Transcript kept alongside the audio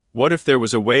What if there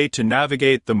was a way to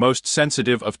navigate the most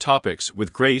sensitive of topics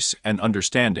with grace and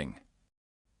understanding?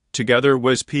 Together,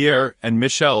 Pierre and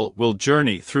Michelle will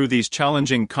journey through these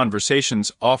challenging conversations,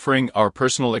 offering our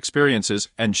personal experiences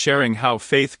and sharing how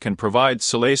faith can provide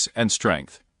solace and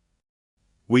strength.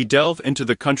 We delve into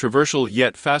the controversial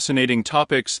yet fascinating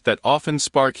topics that often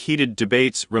spark heated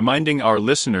debates, reminding our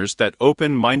listeners that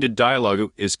open-minded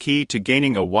dialogue is key to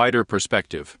gaining a wider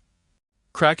perspective.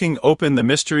 Cracking open the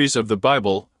mysteries of the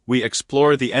Bible, we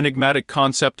explore the enigmatic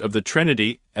concept of the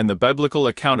Trinity and the biblical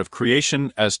account of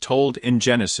creation as told in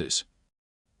Genesis.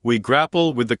 We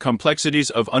grapple with the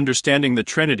complexities of understanding the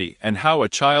Trinity and how a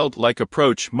childlike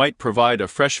approach might provide a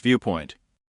fresh viewpoint.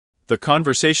 The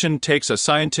conversation takes a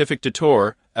scientific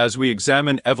detour as we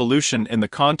examine evolution in the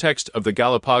context of the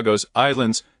Galapagos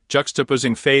Islands,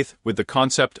 juxtaposing faith with the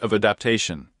concept of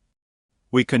adaptation.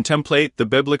 We contemplate the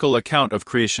biblical account of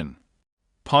creation,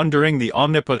 pondering the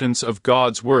omnipotence of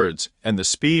God's words and the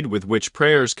speed with which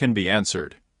prayers can be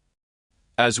answered.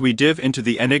 As we dive into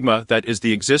the enigma that is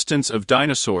the existence of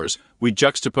dinosaurs, we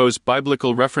juxtapose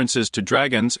biblical references to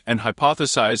dragons and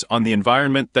hypothesize on the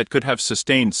environment that could have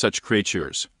sustained such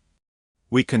creatures.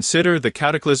 We consider the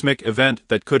cataclysmic event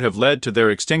that could have led to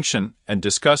their extinction and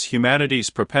discuss humanity's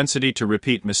propensity to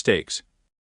repeat mistakes.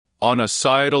 On a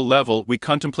societal level, we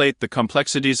contemplate the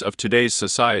complexities of today's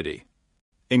society,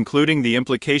 including the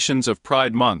implications of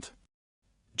Pride Month.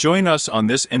 Join us on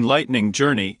this enlightening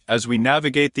journey as we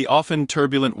navigate the often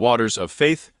turbulent waters of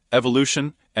faith,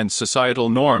 evolution, and societal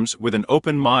norms with an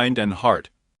open mind and heart.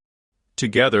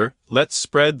 Together, let's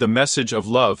spread the message of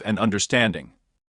love and understanding.